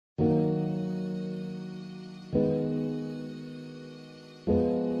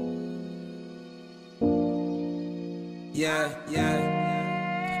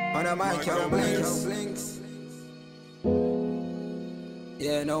yeah. On the mic, yo, blinks.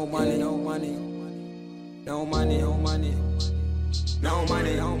 Yeah, no money. No money,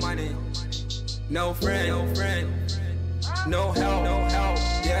 no friend, no help,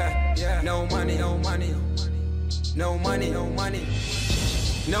 yeah. No money, yeah.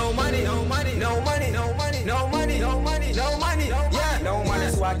 No money,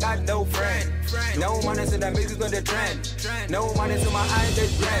 so I got no friend. No money, so that music's on the trend. No money, so my eyes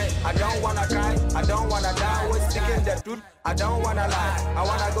is red. I don't wanna cry, I don't wanna die. What's sticking the truth? I don't wanna lie. I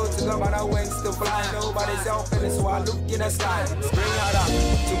wanna go to God, but I wings to fly. Nobody's helping, so I look in the sky. Spring out up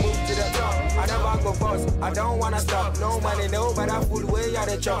to move to the top. I never go first, I don't wanna stop. No money, no, but I food way out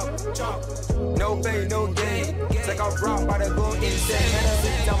the chop. No pain, no gain. Take a rock, but I go insane. And I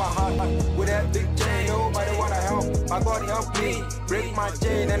beat on my heart with that big chain. Nobody wanna help, my God help me. Break my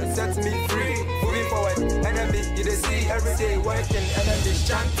chain and set me free. Moving forward, enemy, you dey see every day working, enemy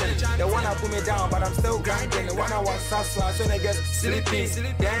chanting. They wanna put me down, but I'm still grinding. They wanna want salsa, so they get sleepy.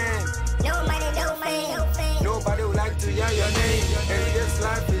 Damn. No money, no fame. Nobody would like to hear your name. And this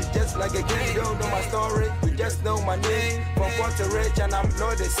life is just like a game. You don't know my story, you just know my name. From poor to rich, and I'm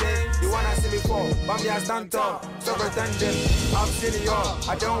not the same. You wanna see me fall, but me I stand tall. Stop pretending, I've seen it all.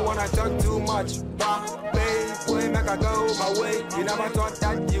 I don't wanna talk too much, but babe, make I go my way. You never thought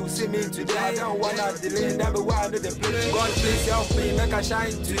that you see me today. I don't wanna delay, that's why I do the play. God please help me, make I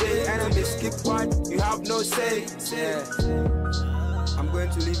shine today. Enemies keep quiet, you have no say. Yeah. I'm going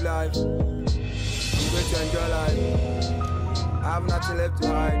to live life. I'm going to enjoy life. I have nothing left to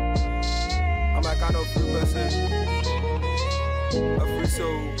hide. I'm a kind of free person. A free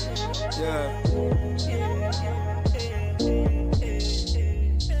soul. Yeah.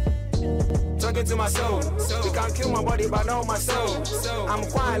 Talking to my soul. You can't kill my body, but not my soul. I'm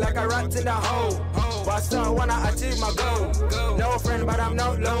quiet like a rat in the hole. But still I wanna achieve my goal. No friend, but I'm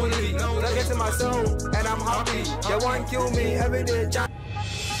not lonely. Talking to my soul, and I'm happy. They won't kill me every day.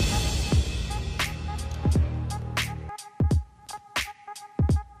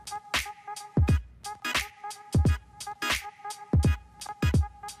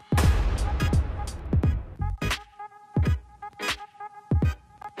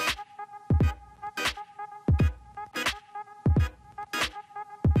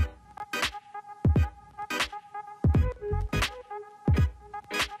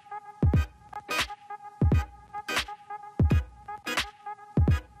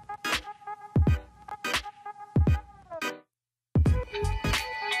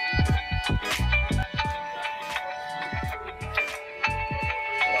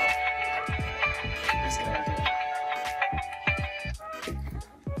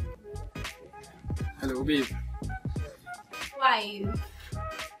 Hello, babe. Why are you?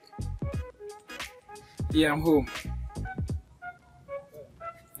 Yeah, I'm home.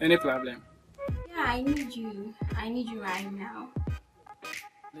 Any problem? Yeah, I need you. I need you right now.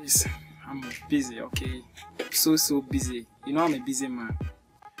 Please, I'm busy, okay? So busy. You know I'm a busy man.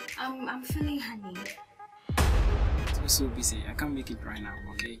 I'm feeling honey. So busy. I can't make it right now,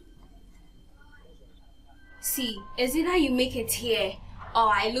 okay? See, it's either you make it here or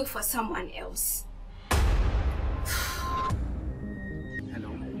I look for someone else.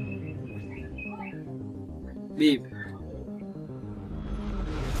 Hello. Babe.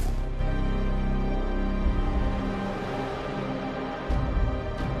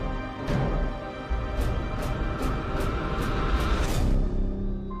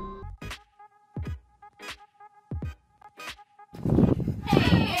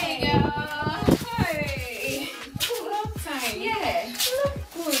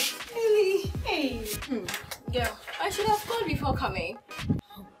 Girl, I should have called before coming.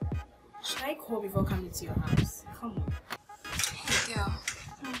 Should I call before coming to your house? Come on. Hey, girl.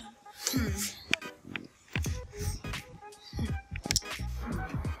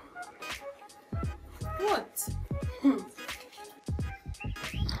 What?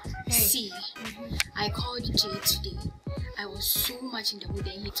 Hey. See, I called Jay today. I was so much in the mood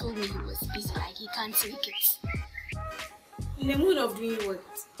and he told me he was busy, like he can't make it. In the mood of doing what?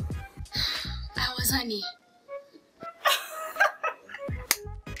 I was honey.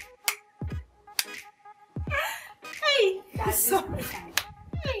 Hey! Sorry.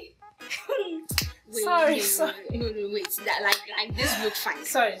 Hey! Wait, Sorry. No, wait. That like this look funny.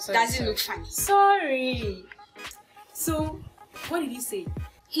 Sorry. Does it look funny? Sorry. So, what did he say?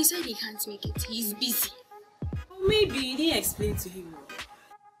 He said he can't make it. He's busy. Well, maybe you didn't explain to him.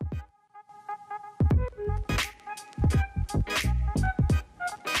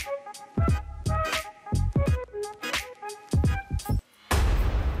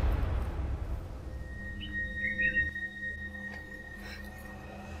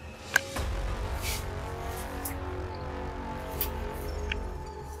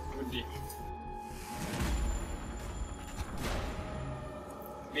 today.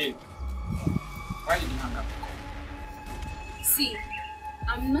 Babe, why did you hang up? See,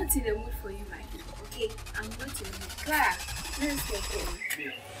 I'm not in the mood for you right now, okay? I'm not in the mood. Clara, let's get going.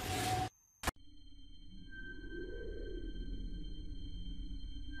 Babe.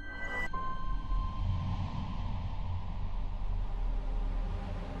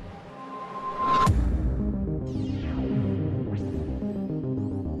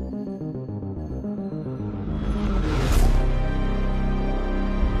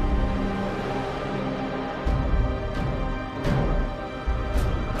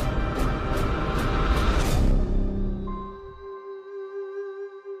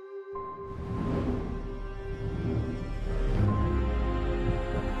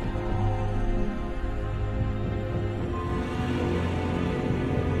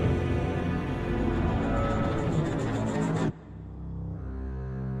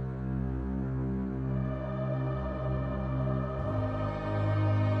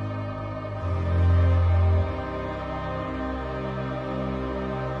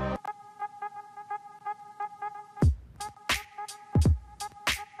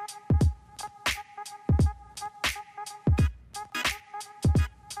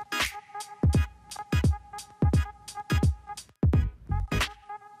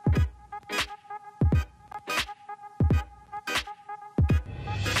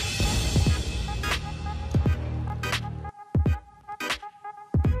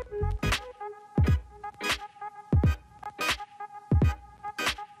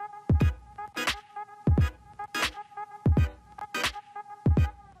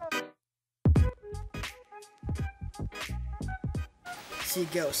 See,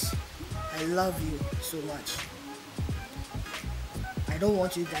 girls, I love you so much. I don't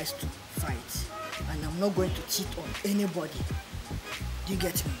want you guys to fight, and I'm not going to cheat on anybody. Do you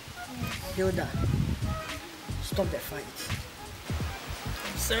get me? Hilda, stop the fight.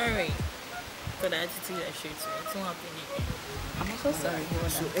 I'm sorry for the attitude I showed to you. It won't happen again. I'm also sorry, Hilda.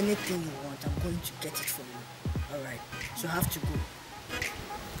 So anything you want, I'm going to get it for you. Alright, so I have to go.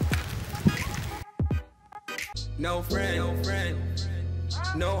 No friend,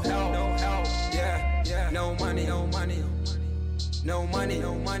 no help, yeah, no money, no money, no money,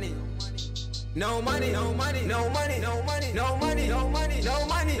 no money, no money, no money, no money, no money, no money, no money, no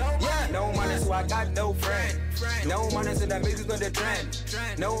money, yeah, no money, so I got no friend. No money, so that music's gonna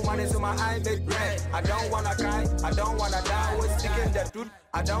trend. No money, so my eye make red. I don't wanna cry, I don't wanna die. Always speaking the truth,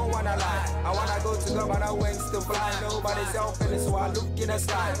 I don't wanna lie. I wanna go to God, but I wings to fly. Nobody's helping, so I look in the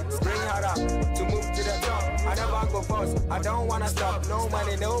sky. Bring her up to move to the top. I never go first, I don't wanna stop. No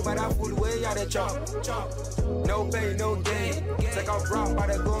money, no, but I food way at the chop. No pay, no gain. Take off wrong,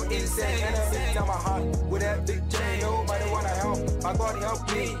 but I go insane. Enemies on my heart with that big chain. Nobody wanna help, my God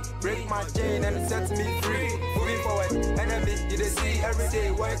help me. Break my chain and set me free. Moving forward, enemies you they see every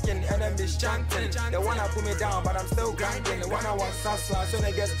day working, enemies chanting. They wanna put me down, but I'm still grinding. They wanna want salsa, so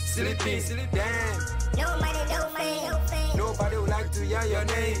they get sleepy. Damn. No money, no fame, no fame. Nobody would like to hear your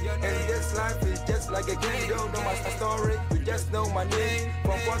name. And this life is just like a game. You don't know my story, you just know my name.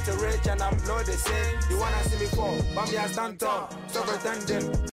 From poor to rich, and I'm not the same. You wanna see me fall, but me I stand tall. So pretending.